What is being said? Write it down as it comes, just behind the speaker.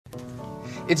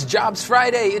It's Jobs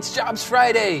Friday. It's Jobs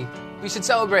Friday. We should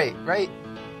celebrate, right?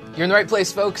 You're in the right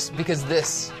place, folks, because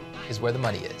this is where the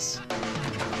money is.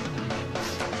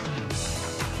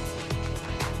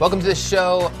 Welcome to the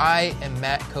show. I am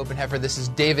Matt Copenheffer. This is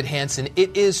David Hanson.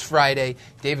 It is Friday.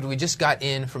 David, we just got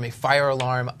in from a fire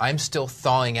alarm. I'm still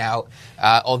thawing out,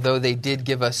 although they did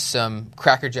give us some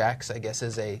Cracker Jacks, I guess,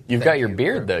 as a... You've got your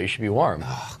beard, though. You should be warm.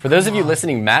 Oh, for those of you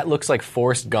listening, Matt looks like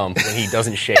Forrest Gump when he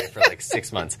doesn't shave for like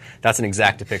 6 months. That's an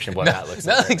exact depiction of what Matt looks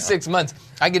like. Not like 6 months.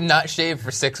 I could not shave for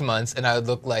 6 months, and I would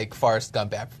look like Forrest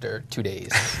Gump after 2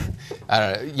 days. I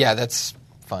don't know. Yeah, that's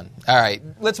fun. All right,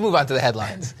 let's move on to the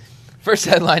headlines. First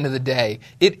headline of the day.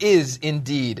 It is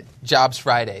indeed Jobs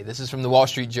Friday. This is from the Wall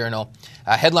Street Journal.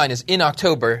 Headline is, in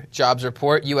October, jobs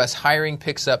report, U.S. hiring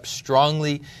picks up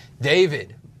strongly.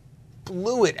 David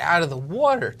blew it out of the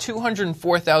water.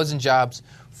 204,000 jobs.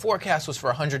 Forecast was for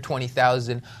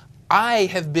 120,000. I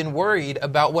have been worried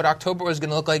about what October was going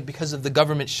to look like because of the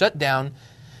government shutdown.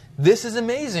 This is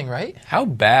amazing, right? How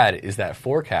bad is that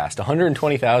forecast?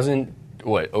 120,000,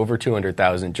 over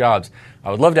 200,000 jobs. I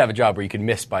would love to have a job where you could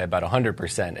miss by about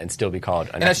 100% and still be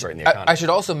called an expert in the economy. I should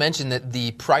also mention that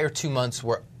the prior 2 months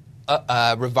were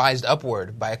revised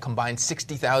upward by a combined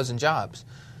 60,000 jobs.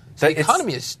 So the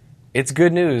economy is... It's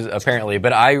good news, apparently,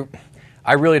 but I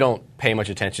really don't pay much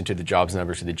attention to the jobs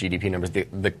numbers, to the GDP numbers.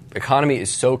 The economy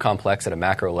is so complex at a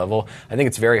macro level, I think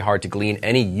it's very hard to glean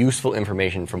any useful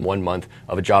information from 1 month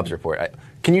of a jobs report.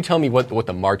 Can you tell me what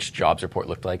the March jobs report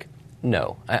looked like?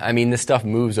 No. I mean, this stuff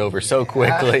moves over so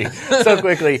quickly,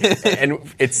 and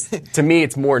to me,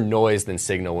 it's more noise than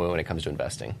signal when it comes to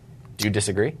investing. Do you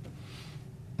disagree?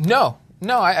 No,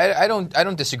 I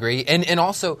don't disagree. And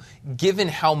also, given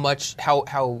how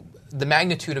the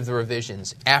magnitude of the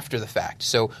revisions after the fact,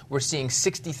 so we're seeing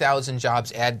 60,000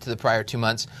 jobs added to the prior 2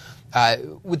 months.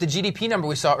 With the GDP number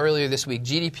we saw earlier this week,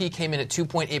 GDP came in at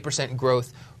 2.8%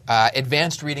 growth.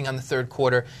 Advanced reading on the third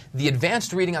quarter. The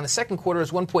advanced reading on the second quarter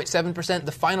was 1.7%.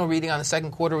 The final reading on the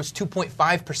second quarter was 2.5%.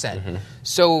 Mm-hmm.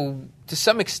 So to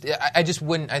some extent, I just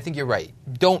wouldn't. I think you're right.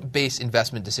 Don't base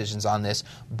investment decisions on this.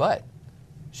 But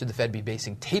should the Fed be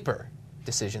basing taper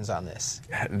decisions on this?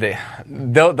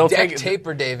 They'll take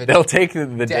taper, David. They'll take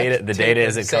the data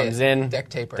as it comes in. Deck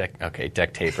taper.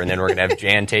 Deck taper, and then we're gonna have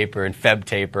Jan taper and Feb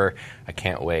taper. I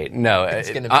can't wait. No,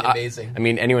 it's gonna be amazing. I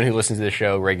mean, anyone who listens to the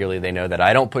show regularly, they know that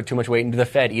I don't put too much weight into the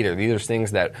Fed either. These are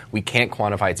things that we can't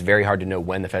quantify. It's very hard to know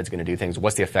when the Fed's going to do things.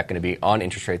 What's the effect going to be on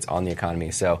interest rates, on the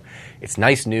economy? So it's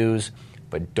nice news,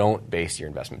 but don't base your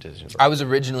investment decisions. I was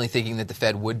originally thinking that the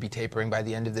Fed would be tapering by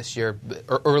the end of this year,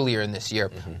 or earlier in this year.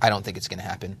 Mm-hmm. I don't think it's going to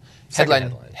happen.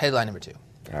 Headline number 2.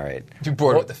 All right. You're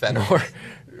bored with the Fed.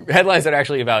 Headlines that are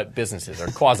actually about businesses, or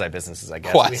quasi-businesses, I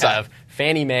guess. We have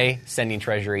Fannie Mae sending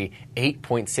Treasury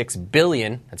 $8.6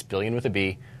 billion, that's billion with a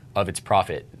B, of its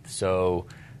profit. So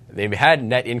they've had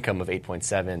net income of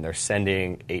 8.7. They're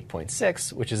sending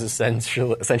 8.6, which is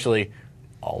essentially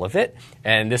all of it.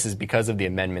 And this is because of the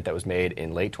amendment that was made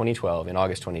in August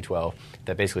 2012,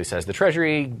 that basically says the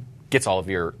Treasury gets all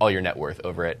your net worth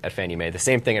over at Fannie Mae. The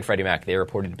same thing at Freddie Mac. They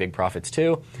reported big profits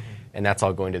too, and that's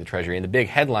all going to the Treasury. And the big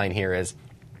headline here is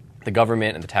the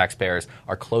government and the taxpayers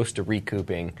are close to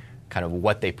recouping kind of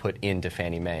what they put into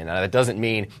Fannie Mae. Now, that doesn't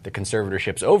mean the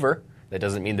conservatorship's over. That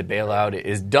doesn't mean the bailout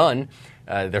is done.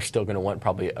 They're still going to want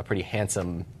probably a pretty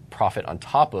handsome profit on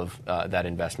top of that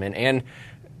investment. And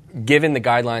given the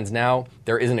guidelines now,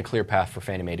 there isn't a clear path for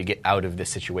Fannie Mae to get out of this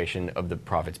situation of the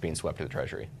profits being swept to the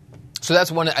Treasury. So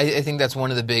that's I think that's one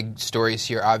of the big stories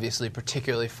here, obviously,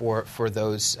 particularly for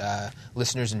those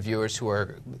listeners and viewers who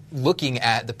are looking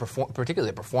at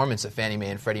particularly the performance of Fannie Mae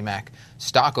and Freddie Mac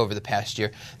stock over the past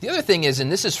year. The other thing is,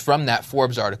 and this is from that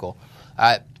Forbes article,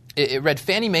 it read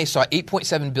Fannie Mae saw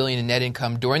 $8.7 billion in net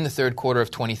income during the third quarter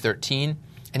of 2013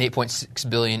 and $8.6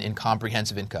 billion in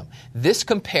comprehensive income. This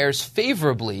compares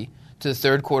favorably to the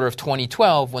third quarter of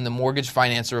 2012 when the mortgage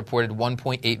financer reported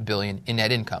 $1.8 billion in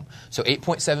net income. So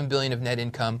 $8.7 billion of net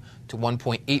income to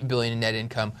 $1.8 billion in net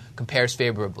income compares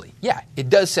favorably. Yeah, it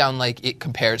does sound like it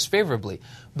compares favorably,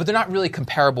 but they're not really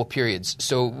comparable periods.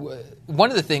 So one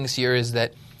of the things here is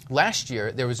that last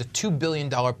year, there was a $2 billion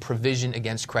provision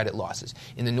against credit losses.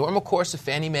 In the normal course of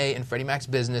Fannie Mae and Freddie Mac's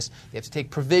business, they have to take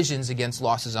provisions against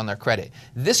losses on their credit.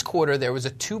 This quarter, there was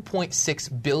a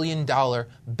 $2.6 billion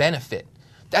benefit.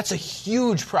 That's a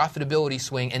huge profitability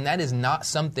swing, and that is not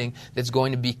something that's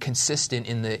going to be consistent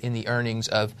in the earnings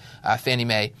of Fannie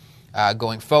Mae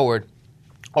going forward.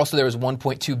 Also, there was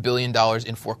 $1.2 billion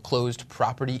in foreclosed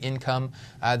property income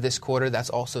this quarter. That's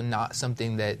also not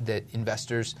something that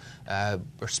investors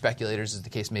or speculators, as the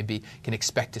case may be, can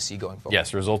expect to see going forward.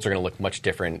 Yes, results are going to look much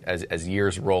different as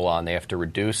years roll on. They have to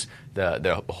reduce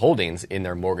the holdings in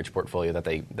their mortgage portfolio that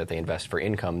they invest for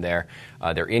income there.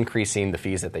 They're increasing the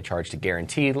fees that they charge to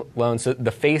guarantee loans. So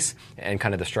the face and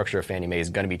kind of the structure of Fannie Mae is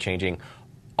going to be changing,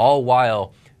 all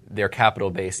while their capital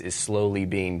base is slowly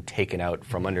being taken out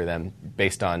from under them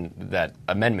based on that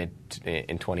amendment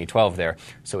in 2012 there.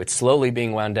 So it's slowly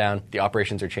being wound down. The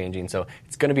operations are changing. So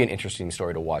it's going to be an interesting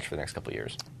story to watch for the next couple of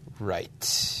years.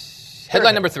 Right.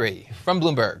 Headline number 3 from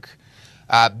Bloomberg.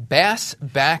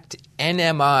 Bass-backed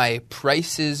NMI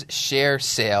prices share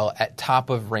sale at top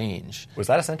of range. Was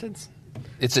that a sentence?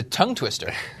 It's a tongue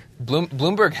twister.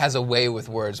 Bloomberg has a way with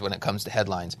words when it comes to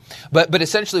headlines. But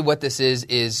essentially what this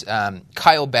is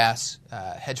Kyle Bass,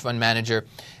 hedge fund manager,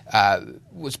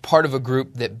 was part of a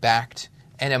group that backed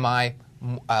NMI,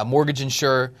 mortgage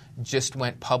insurer, just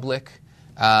went public.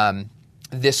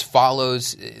 This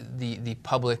follows the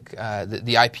public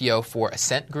the IPO for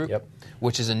Ascent Group,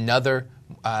 which is another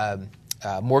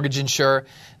mortgage insurer.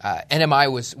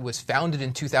 NMI was founded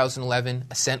in 2011.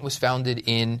 Ascent was founded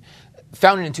in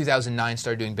 2009,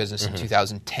 started doing business in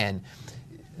 2010.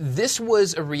 This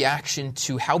was a reaction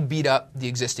to how beat up the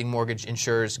existing mortgage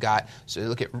insurers got. So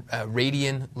look at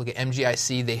Radian, look at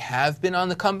MGIC. They have been on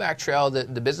the comeback trail.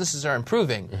 The businesses are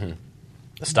improving.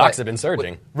 The stocks have been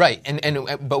surging. Right,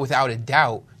 but without a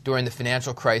doubt, during the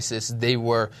financial crisis, they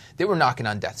were knocking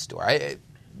on death's door.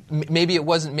 Maybe it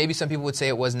wasn't. Maybe some people would say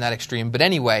it wasn't that extreme. But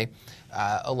anyway,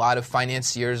 a lot of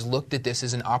financiers looked at this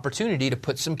as an opportunity to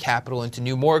put some capital into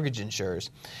new mortgage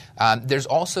insurers. There's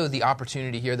also the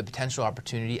opportunity here, the potential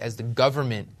opportunity, as the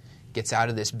government gets out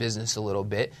of this business a little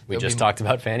bit. We just talked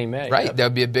about Fannie Mae. Right. Yep.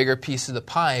 There'll be a bigger piece of the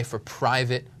pie for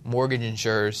private mortgage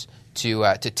insurers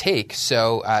to take.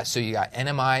 So you got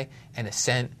NMI and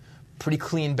Ascent, pretty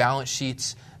clean balance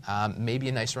sheets, maybe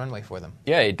a nice runway for them.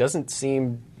 Yeah, it doesn't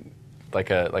seem like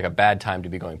a bad time to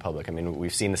be going public. I mean,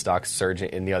 we've seen the stocks surge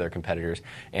in the other competitors,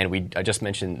 and I just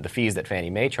mentioned the fees that Fannie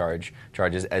Mae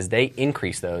charges. As they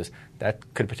increase those,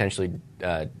 that could potentially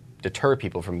deter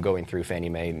people from going through Fannie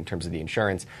Mae in terms of the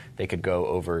insurance. They could go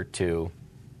over to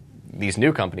these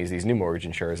new companies, these new mortgage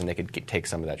insurers, and they could take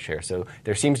some of that share. So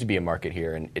there seems to be a market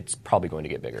here, and it's probably going to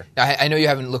get bigger. Now, I know you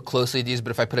haven't looked closely at these, but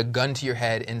if I put a gun to your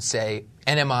head and say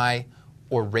NMI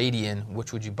or Radian,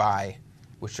 which would you buy?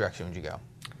 Which direction would you go?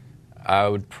 I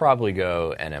would probably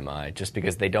go NMI, just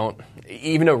because they don't,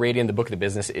 even though Radian, the book of the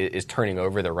business, is turning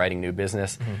over, they're writing new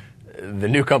business, the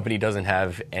new company doesn't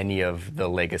have any of the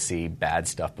legacy bad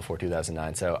stuff before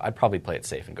 2009, so I'd probably play it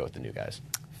safe and go with the new guys.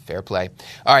 Fair play.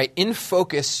 All right, in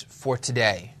focus for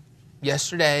today.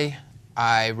 Yesterday,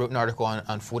 I wrote an article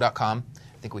on Fool.com.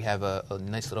 I think we have a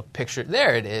nice little picture.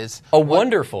 There it is.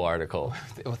 Wonderful article.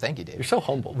 Well, thank you, Dave. You're so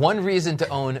humble. One reason to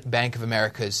own Bank of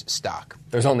America's stock.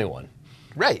 There's only one.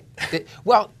 Right.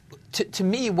 To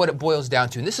me, what it boils down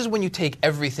to, and this is when you take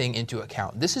everything into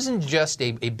account. This isn't just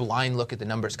a blind look at the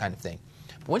numbers kind of thing.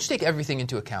 But once you take everything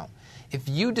into account, if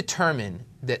you determine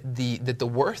that the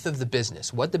worth of the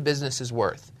business, what the business is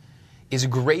worth, is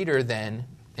greater than,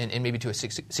 and maybe to a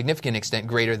significant extent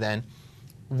greater than,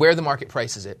 where the market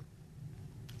prices it,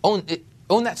 own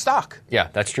that stock. Yeah,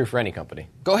 that's true for any company.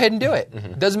 Go ahead and do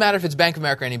it. Doesn't matter if it's Bank of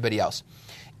America or anybody else.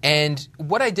 And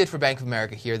what I did for Bank of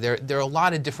America here, there are a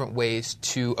lot of different ways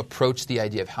to approach the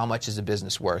idea of how much is a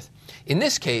business worth. In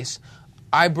this case,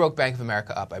 I broke Bank of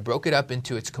America up. I broke it up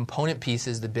into its component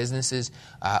pieces, the businesses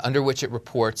under which it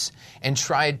reports, and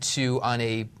tried to,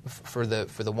 for the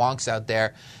wonks out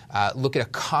there, look at a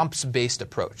comps-based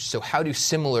approach. So how do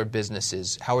similar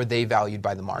businesses, how are they valued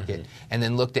by the market? And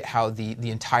then looked at how the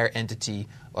entire entity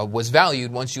was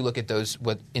valued once you look at those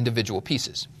individual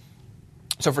pieces.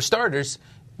 So for starters,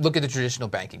 look at the traditional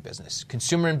banking business,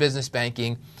 consumer and business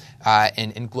banking,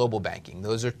 and global banking.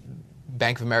 Those are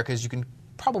Bank of America's, you can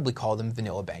probably call them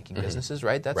vanilla banking businesses,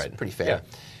 right? That's pretty fair. Yeah.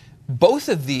 Both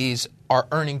of these are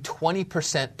earning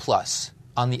 20% plus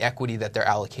on the equity that they're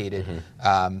allocated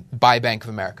by Bank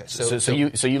of America. So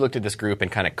you looked at this group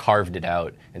and kind of carved it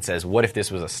out and says, what if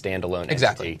this was a standalone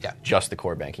entity, just the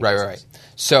core banking business? Right.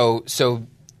 So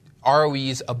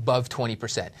ROEs above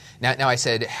 20%. Now I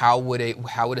said, how would a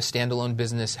standalone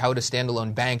business, how would a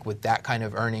standalone bank with that kind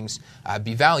of earnings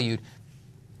be valued?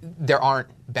 There aren't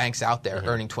banks out there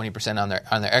earning 20% on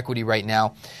their equity right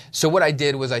now. So what I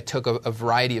did was I took a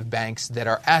variety of banks that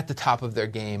are at the top of their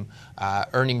game,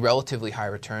 earning relatively high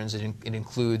returns. It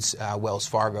includes Wells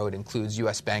Fargo, it includes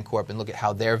U.S. Bancorp, and look at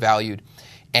how they're valued.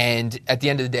 And at the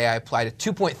end of the day, I applied a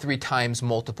 2.3 times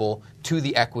multiple to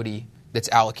the equity that's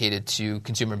allocated to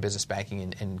consumer and business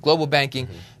banking and global banking,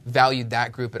 valued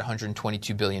that group at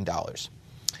 $122 billion.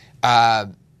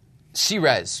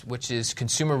 CRES, which is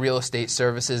Consumer Real Estate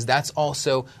Services, that's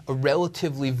also a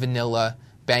relatively vanilla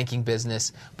banking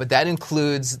business, but that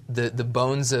includes the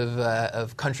bones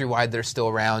of Countrywide that are still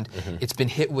around. It's been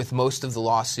hit with most of the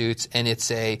lawsuits, and it's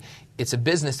a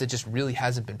business that just really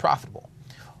hasn't been profitable.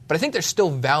 But I think there's still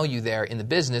value there in the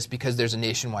business because there's a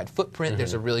nationwide footprint.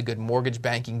 There's a really good mortgage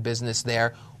banking business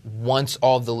there. Once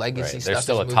all of the legacy stuff there's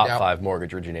still is a top moved out. 5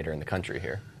 mortgage originator in the country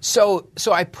here. So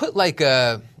I put like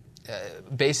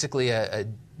basically a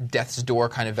death's door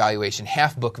kind of valuation,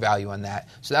 half book value on that.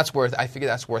 So I figure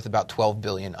that's worth about $12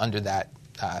 billion under that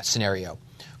scenario.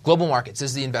 Global Markets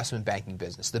is the investment banking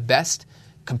business. The best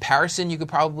comparison you could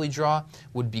probably draw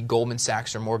would be Goldman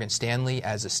Sachs or Morgan Stanley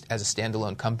as a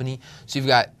standalone company. So you've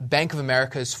got Bank of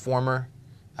America's former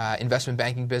investment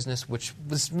banking business, which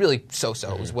was really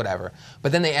so-so, it was whatever.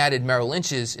 But then they added Merrill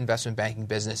Lynch's investment banking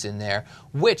business in there,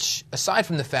 which, aside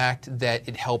from the fact that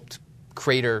it helped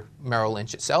crater Merrill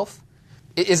Lynch itself,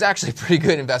 it is actually a pretty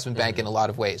good investment bank in a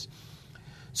lot of ways.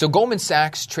 So Goldman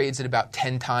Sachs trades at about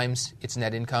 10 times its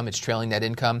net income, its trailing net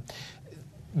income.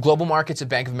 Global Markets at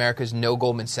Bank of America is no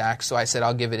Goldman Sachs, so I said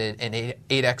I'll give it an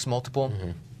 8x multiple.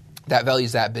 That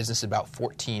values that business at about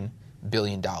 $14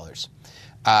 billion.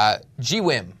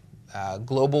 GWIM,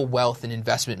 Global Wealth and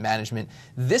Investment Management,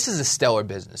 this is a stellar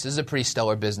business. This is a pretty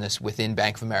stellar business within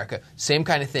Bank of America. Same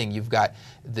kind of thing. You've got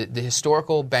the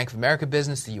historical Bank of America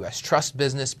business, the U.S. Trust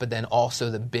business, but then also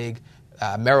the big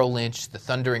Merrill Lynch, the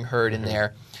Thundering Herd in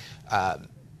there.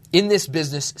 In this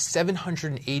business,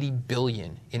 $780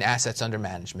 billion in assets under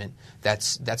management.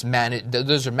 That's managed.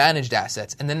 Those are managed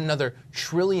assets, and then another $1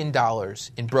 trillion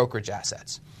in brokerage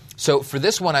assets. So for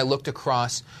this one, I looked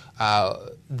across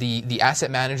the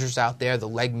asset managers out there, the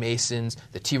Legg Masons,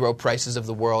 the T. Rowe Prices of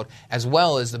the world, as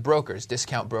well as the brokers,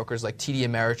 discount brokers like TD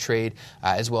Ameritrade,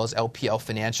 as well as LPL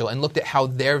Financial, and looked at how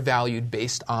they're valued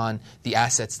based on the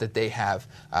assets that they have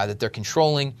that they're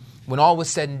controlling. When all was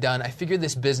said and done, I figured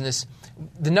this business,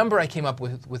 the number I came up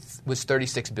with was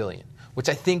 $36 billion, which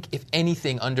I think, if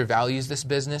anything, undervalues this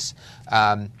business.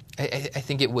 I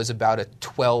think it was about a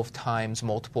 12 times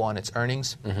multiple on its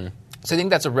earnings. So I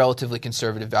think that's a relatively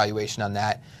conservative valuation on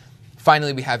that.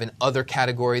 Finally, we have an other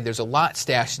category. There's a lot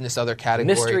stashed in this other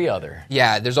category. Mystery other.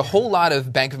 Yeah, there's a whole lot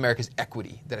of Bank of America's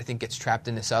equity that I think gets trapped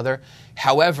in this other.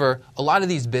 However, a lot of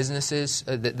these businesses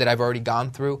that I've already gone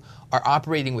through are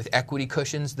operating with equity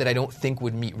cushions that I don't think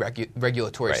would meet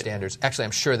regulatory standards. Actually,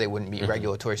 I'm sure they wouldn't meet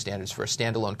regulatory standards for a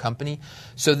standalone company.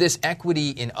 So this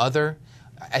equity in other,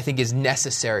 I think, is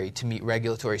necessary to meet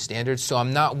regulatory standards. So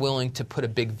I'm not willing to put a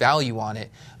big value on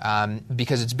it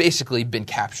because it's basically been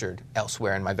captured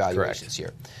elsewhere in my valuations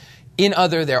here. In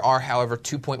other, there are, however,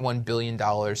 $2.1 billion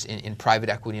in private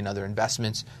equity and other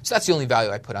investments. So that's the only value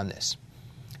I put on this.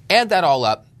 Add that all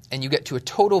up, and you get to a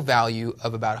total value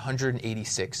of about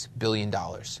 $186 billion.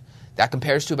 That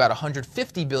compares to about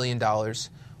 $150 billion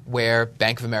where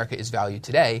Bank of America is valued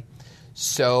today.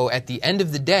 So at the end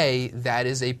of the day, that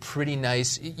is a pretty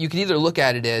nice, you can either look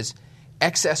at it as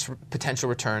excess potential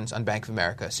returns on Bank of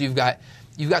America. So you've got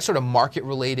sort of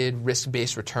market-related,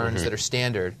 risk-based returns that are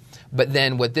standard. But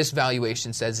then what this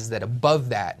valuation says is that above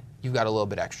that, you've got a little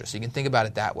bit extra. So you can think about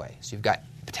it that way. So you've got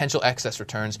potential excess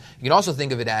returns. You can also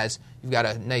think of it as you've got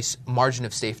a nice margin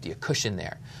of safety, a cushion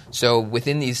there. So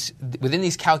within these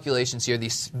calculations here,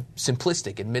 these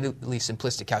admittedly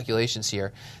simplistic calculations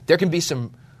here, there can be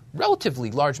some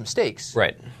relatively large mistakes.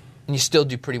 Right. And you still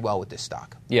do pretty well with this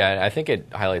stock. Yeah, I think it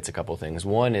highlights a couple things.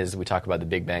 One is we talk about the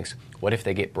big banks. What if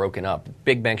they get broken up?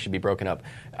 Big banks should be broken up.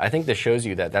 I think this shows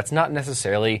you that that's not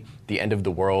necessarily the end of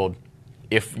the world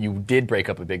if you did break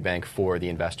up a big bank for the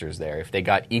investors there. If they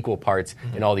got equal parts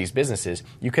in all these businesses,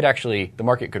 you could actually, the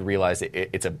market could realize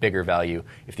it's a bigger value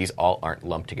if these all aren't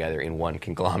lumped together in one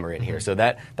conglomerate here. So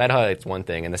that highlights one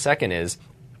thing. And the second is,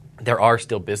 there are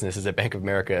still businesses at Bank of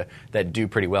America that do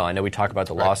pretty well. I know we talk about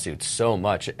the lawsuits so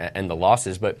much and the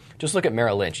losses, but just look at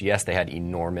Merrill Lynch. Yes, they had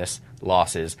enormous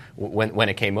losses when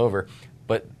it came over,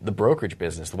 but the brokerage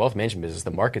business, the wealth management business, the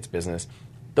markets business,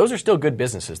 those are still good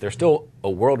businesses. They're still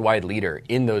a worldwide leader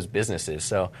in those businesses.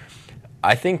 So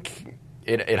I think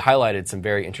it highlighted some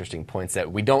very interesting points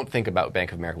that we don't think about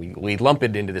Bank of America. We lump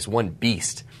it into this one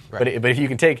beast. Right. But if you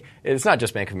can take, it's not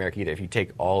just Bank of America either. If you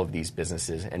take all of these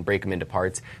businesses and break them into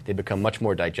parts, they become much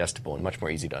more digestible and much more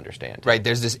easy to understand. Right.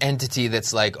 There's this entity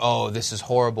that's like, oh, this is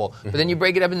horrible. But then you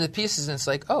break it up into pieces and it's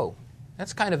like, oh,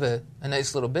 that's kind of a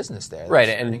nice little business there. That's right.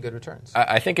 And good returns.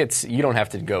 I think you don't have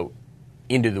to go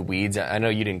into the weeds. I know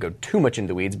you didn't go too much into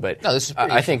the weeds, but no, this is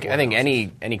I think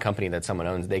any company that someone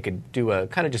owns, they could do a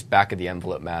kind of just back of the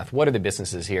envelope math. What are the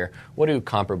businesses here? What do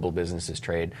comparable businesses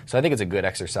trade? So I think it's a good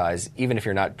exercise, even if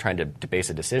you're not trying to base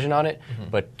a decision on it,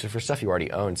 but for stuff you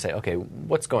already own, say, okay,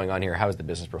 what's going on here? How is the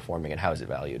business performing, and how is it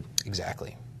valued?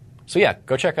 Exactly. So yeah,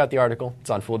 go check out the article. It's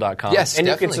on Fool.com. Yes, and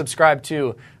definitely. You can subscribe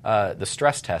to the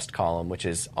Stress Test column, which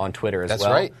is on Twitter as That's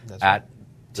well. Right. That's right.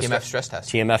 TMF Stress Test.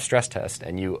 TMF Stress Test,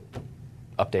 and you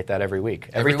update that every week.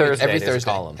 Every Thursday. There's a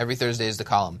column. Every Thursday is the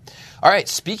column. All right.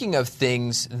 Speaking of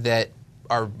things that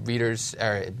our readers,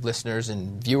 our listeners,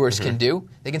 and viewers can do,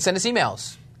 they can send us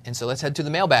emails. And so let's head to the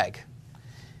mailbag.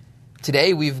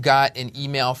 Today we've got an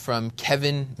email from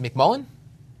Kevin McMullen,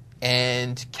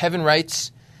 and Kevin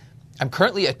writes, I'm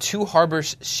currently a Two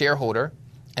Harbors shareholder,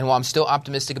 and while I'm still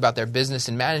optimistic about their business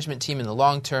and management team in the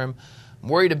long term, I'm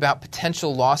worried about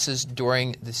potential losses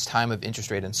during this time of interest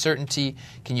rate uncertainty.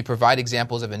 Can you provide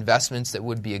examples of investments that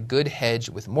would be a good hedge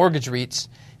with mortgage REITs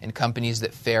and companies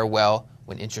that fare well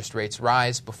when interest rates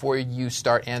rise? Before you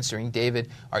start answering, David,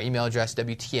 our email address,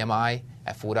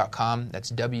 WTMI@Fool.com.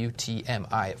 That's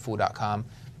WTMI@Fool.com.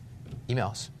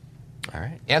 Emails. All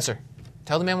right. Answer.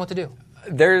 Tell the man what to do.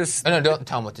 No, don't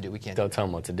tell him what to do. We can't. Don't tell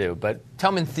him what to do, but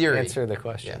tell him in theory. Answer the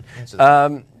question. Yeah, answer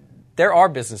the there are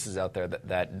businesses out there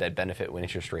that benefit when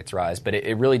interest rates rise, but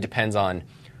it really depends on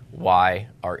why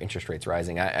are interest rates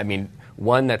rising. I mean,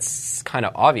 one that's kind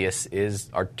of obvious is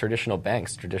our traditional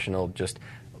banks, traditional just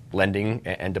lending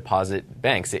and deposit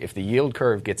banks. If the yield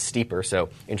curve gets steeper, so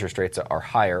interest rates are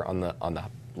higher on the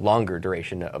longer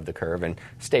duration of the curve and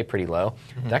stay pretty low,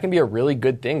 that can be a really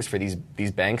good thing for these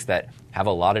banks that have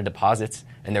a lot of deposits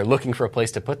and they're looking for a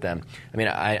place to put them. I mean,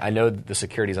 I know the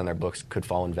securities on their books could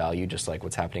fall in value just like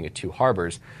what's happening at Two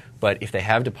Harbors, but if they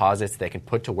have deposits they can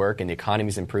put to work and the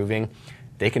economy's improving,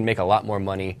 they can make a lot more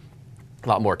money, a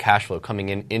lot more cash flow coming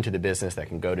into the business that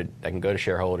can go to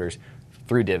shareholders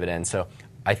through dividends. So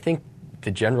I think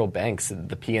the general banks,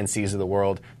 the PNCs of the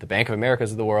world, the Bank of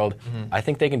Americas of the world, I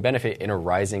think they can benefit in a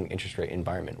rising interest rate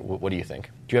environment. What do you think?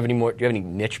 Do you have any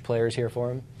niche players here for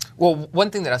them? Well, one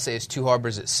thing that I'll say is Two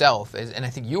Harbors itself, and I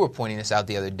think you were pointing this out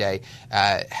the other day,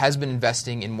 has been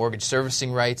investing in mortgage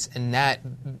servicing rights, and that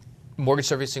mortgage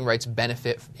servicing rights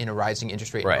benefit in a rising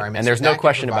interest rate environment. And there's no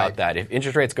question about that. If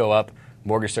interest rates go up,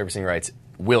 mortgage servicing rights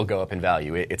will go up in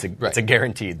value. It's a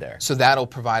guaranteed there. So that'll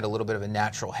provide a little bit of a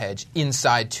natural hedge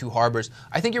inside Two Harbors.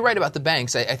 I think you're right about the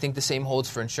banks. I think the same holds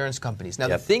for insurance companies. Now,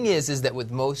 the thing is that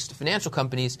with most financial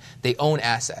companies, they own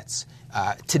assets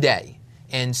today.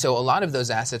 And so a lot of those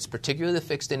assets, particularly the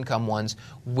fixed income ones,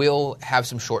 will have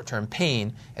some short-term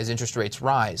pain as interest rates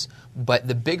rise. But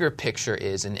the bigger picture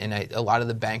is, and a lot of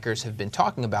the bankers have been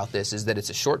talking about this, is that it's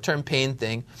a short-term pain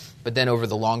thing, but then over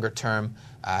the longer term,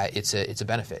 it's a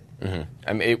benefit.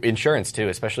 I mean, insurance too,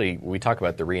 especially we talk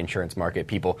about the reinsurance market.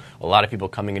 A lot of people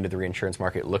coming into the reinsurance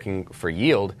market looking for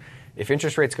yield. If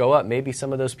interest rates go up, maybe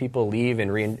some of those people leave,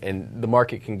 and the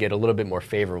market can get a little bit more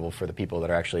favorable for the people that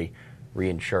are actually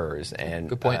reinsurers, and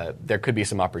Good point. There could be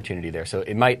some opportunity there. So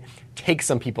it might take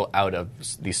some people out of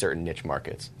these certain niche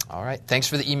markets. All right. Thanks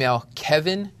for the email,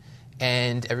 Kevin,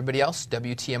 and everybody else,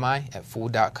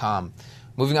 WTMI@Fool.com.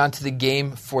 Moving on to the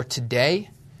game for today,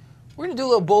 we're going to do a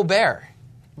little bull bear.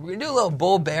 We're going to do a little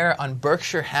bull bear on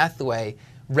Berkshire Hathaway.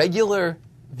 Regular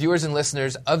viewers and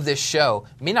listeners of this show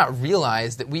may not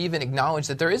realize that we even acknowledge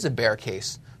that there is a bear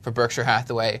case for Berkshire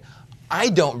Hathaway. I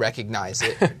don't recognize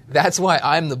it. That's why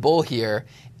I'm the bull here.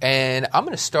 And I'm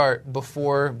going to start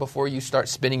before you start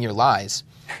spinning your lies.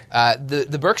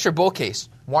 The Berkshire bull case,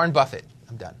 Warren Buffett.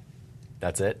 I'm done.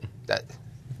 That's it?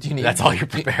 That's all you're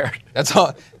prepared? That's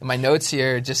all. My notes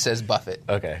here just says Buffett.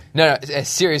 Okay. No,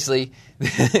 seriously.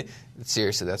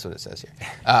 Seriously, that's what it says here.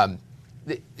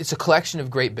 It's a collection of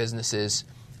great businesses.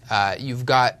 You've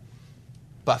got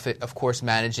Buffett, of course,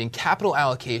 managing. Capital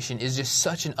allocation is just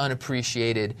such an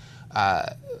unappreciated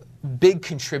big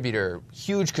contributor,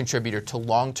 huge contributor to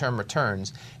long-term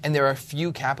returns. And there are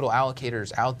few capital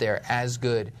allocators out there as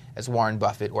good as Warren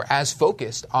Buffett or as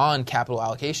focused on capital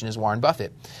allocation as Warren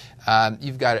Buffett.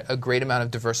 You've got a great amount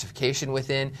of diversification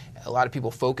within. A lot of people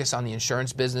focus on the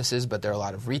insurance businesses, but there are a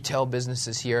lot of retail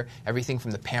businesses here. Everything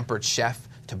from the Pampered Chef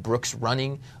to Brooks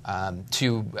Running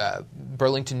to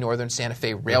Burlington Northern Santa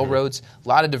Fe Railroads. A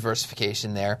lot of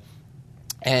diversification there.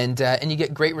 And you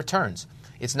get great returns.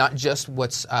 It's not just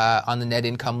what's on the net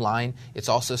income line. It's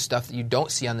also stuff that you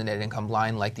don't see on the net income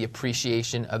line, like the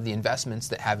appreciation of the investments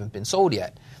that haven't been sold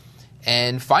yet.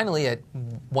 And finally, at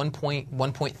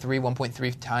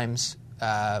 1.3 times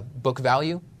book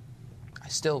value, I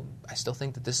still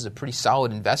think that this is a pretty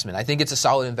solid investment. I think it's a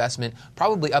solid investment,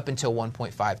 probably up until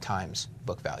 1.5 times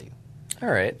book value. All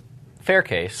right. Fair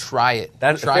case. Try it.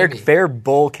 That's Try a fair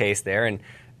bull case there. And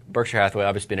Berkshire Hathaway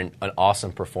obviously been an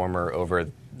awesome performer over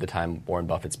the time Warren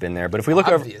Buffett's been there. But if we look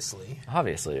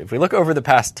obviously, if we look over the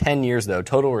past 10 years, though,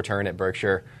 total return at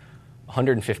Berkshire,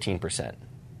 115%.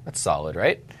 That's solid,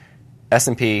 right?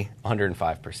 S&P,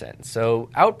 105%. So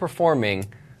outperforming,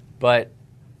 but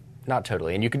not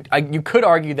totally. And you could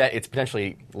argue that it's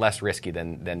potentially less risky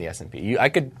than the S&P. I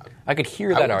could hear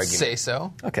that argument. I would say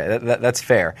so. Okay, that's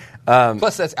fair.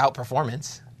 Plus, that's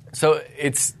outperformance. So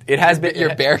it has been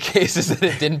your bear case is that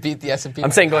it didn't beat the S&P.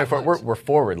 I'm saying going forward, we're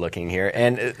forward looking here,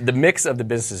 and the mix of the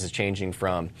business is changing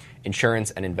from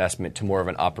insurance and investment to more of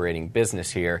an operating business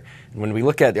here. And when we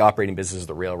look at the operating businesses,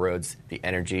 the railroads, the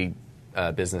energy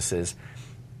businesses,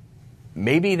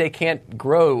 maybe they can't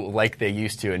grow like they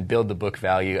used to and build the book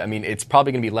value. I mean, it's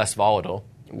probably going to be less volatile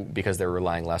because they're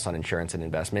relying less on insurance and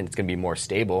investment. It's going to be more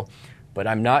stable, but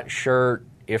I'm not sure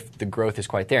if the growth is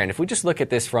quite there. And if we just look at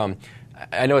this from,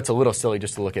 I know it's a little silly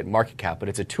just to look at market cap, but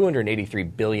it's a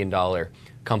 $283 billion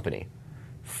company.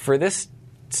 For this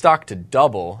stock to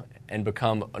double and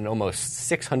become an almost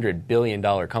 $600 billion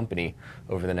company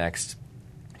over the next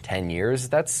 10 years,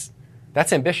 that's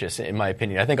ambitious, in my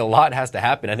opinion. I think a lot has to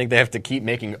happen. I think they have to keep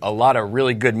making a lot of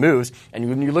really good moves. And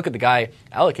when you look at the guy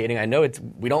allocating, I know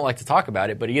we don't like to talk about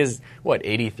it, but he is,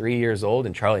 83 years old,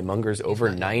 and Charlie Munger's over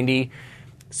 90.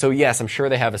 So, yes, I'm sure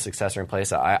they have a successor in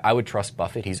place. I would trust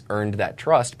Buffett. He's earned that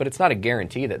trust, but it's not a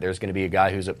guarantee that there's going to be a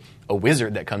guy who's a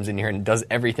wizard that comes in here and does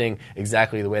everything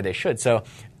exactly the way they should. So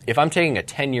if I'm taking a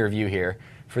 10-year view here,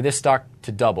 for this stock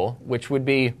to double, which would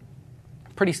be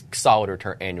pretty solid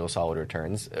annual solid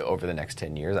returns over the next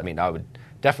 10 years. I mean, I would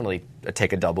definitely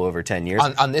take a double over 10 years.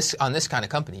 On this kind of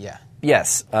company, yeah.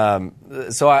 Yes.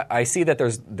 So I see that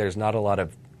there's not a lot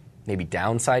of maybe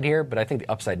downside here, but I think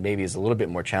the upside maybe is a little bit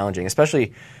more challenging,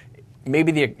 especially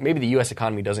maybe the U.S.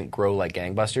 economy doesn't grow like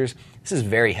gangbusters. This is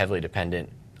very heavily dependent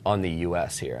on the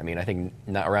U.S. here. I mean, I think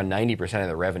around 90% of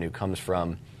the revenue comes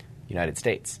from the United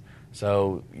States.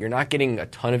 So you're not getting a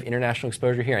ton of international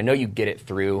exposure here. I know you get it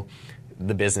through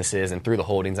the businesses and through the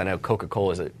holdings. I know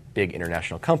Coca-Cola is a big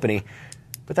international company,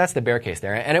 but that's the bear case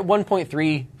there. And at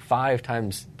 1.35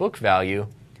 times book value,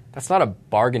 that's not a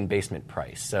bargain basement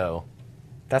price. So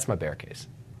that's my bear case.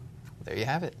 There you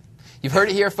have it. You've heard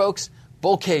it here, folks.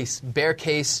 Bull case, bear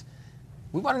case.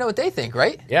 We want to know what they think,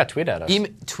 right? Yeah, tweet at us.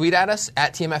 Tweet at us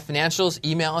at TMF Financials.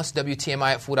 Email us,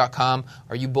 WTMI@fool.com.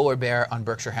 Are you bull or bear on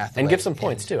Berkshire Hathaway? And give some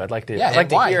points, too. I'd like to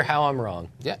hear how I'm wrong.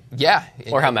 Yeah.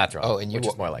 Or how Matt's wrong, which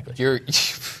is more likely. You're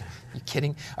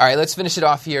kidding? All right, let's finish it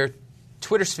off here.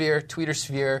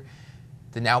 Tweetersphere,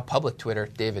 the now public Twitter.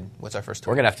 David, what's our first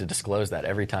Twitter? We're going to have to disclose that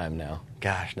every time now.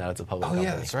 Gosh, now it's a public company.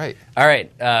 Oh, yeah, that's right. All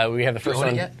right, we have the first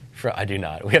one. Yet? I do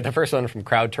not. We have the first one from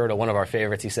Crowd Turtle, one of our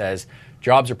favorites. He says,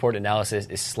 jobs report analysis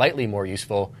is slightly more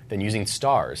useful than using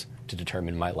stars to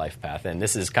determine my life path. And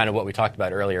this is kind of what we talked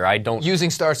about earlier. Using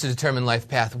stars to determine life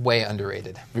path, way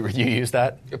underrated. You use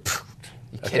that? You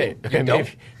kidding?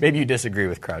 Okay, maybe you disagree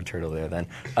with Crowd Turtle there then.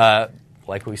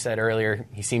 Like we said earlier,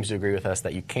 he seems to agree with us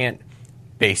that you can't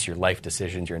base your life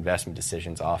decisions, your investment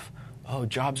decisions off,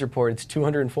 jobs report, it's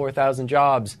 204,000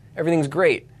 jobs, everything's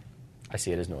great. I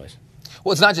see it as noise.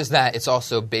 Well, it's not just that. It's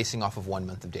also basing off of 1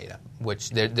 month of data, which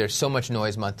there's so much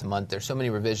noise month to month. There's so many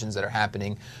revisions that are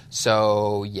happening.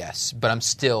 So, yes, but I'm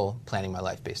still planning my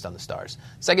life based on the stars.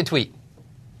 Second tweet.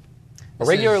 A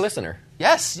regular listener.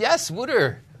 Yes,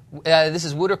 Wooter. This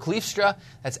is Wooter Kleefstra.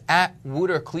 That's at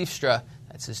Wooter Kleefstra.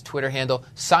 That's his Twitter handle.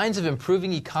 Signs of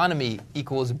improving economy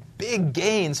equals big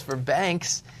gains for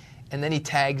banks. And then he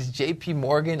tags JP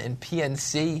Morgan and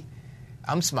PNC.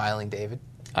 I'm smiling, David.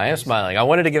 I am smiling. I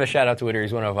wanted to give a shout out to Wooter.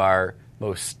 He's one of our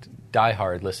most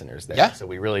diehard listeners there. Yeah. So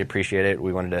we really appreciate it.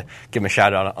 We wanted to give him a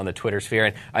shout out on the Twitter sphere.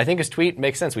 And I think his tweet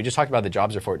makes sense. We just talked about the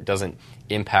jobs report doesn't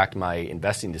impact my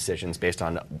investing decisions based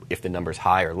on if the number's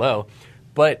high or low.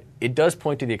 But it does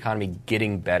point to the economy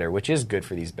getting better, which is good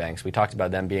for these banks. We talked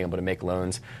about them being able to make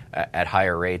loans at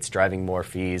higher rates, driving more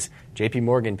fees. JP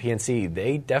Morgan, PNC,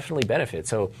 they definitely benefit.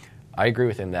 So I agree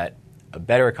with him that a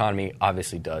better economy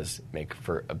obviously does make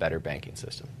for a better banking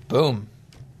system. Boom.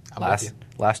 Last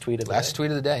tweet of the day. Last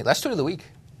tweet of the day. Last tweet of the week.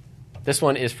 This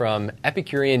one is from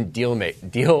Epicurean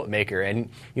Dealmaker. And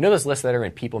you know those lists that are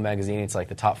in People magazine? It's like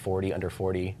the top 40, under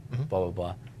 40, blah, blah,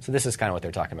 blah. So this is kind of what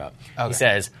they're talking about. Okay. He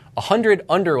says, 100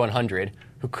 under 100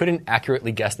 who couldn't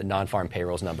accurately guess the non-farm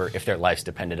payrolls number if their lives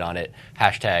depended on it.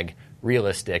 Hashtag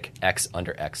realistic X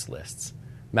under X lists.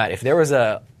 Matt, if there was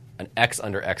an X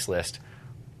under X list,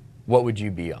 what would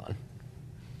you be on?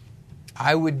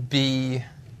 I would be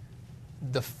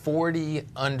the 40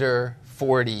 under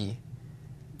 40.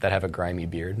 That have a grimy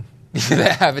beard?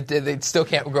 They still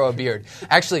can't grow a beard.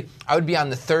 Actually, I would be on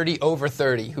the 30 over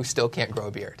 30 who still can't grow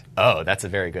a beard. Oh, that's a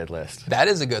very good list. That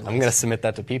is a good list. I'm going to submit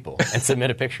that to people and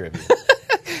submit a picture of you.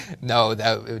 No, it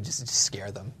would just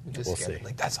scare them. We'll see.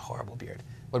 Like, that's a horrible beard.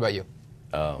 What about you?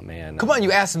 Oh, man. Come on,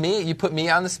 you asked me. You put me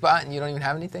on the spot and you don't even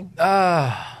have anything?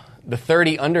 The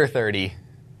 30 under 30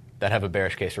 that have a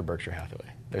bearish case for Berkshire Hathaway.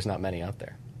 There's not many out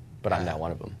there, but I'm not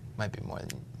one of them. Might be more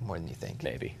than you think.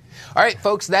 Maybe. All right,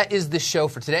 folks, that is the show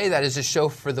for today. That is the show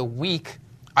for the week.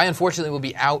 I, unfortunately, will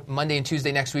be out Monday and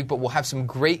Tuesday next week, but we'll have some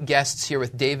great guests here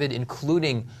with David,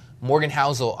 including Morgan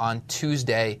Housel on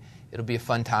Tuesday. It'll be a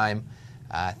fun time.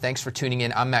 Thanks for tuning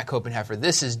in. I'm Matt Copenheffer.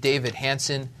 This is David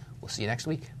Hanson. We'll see you next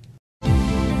week.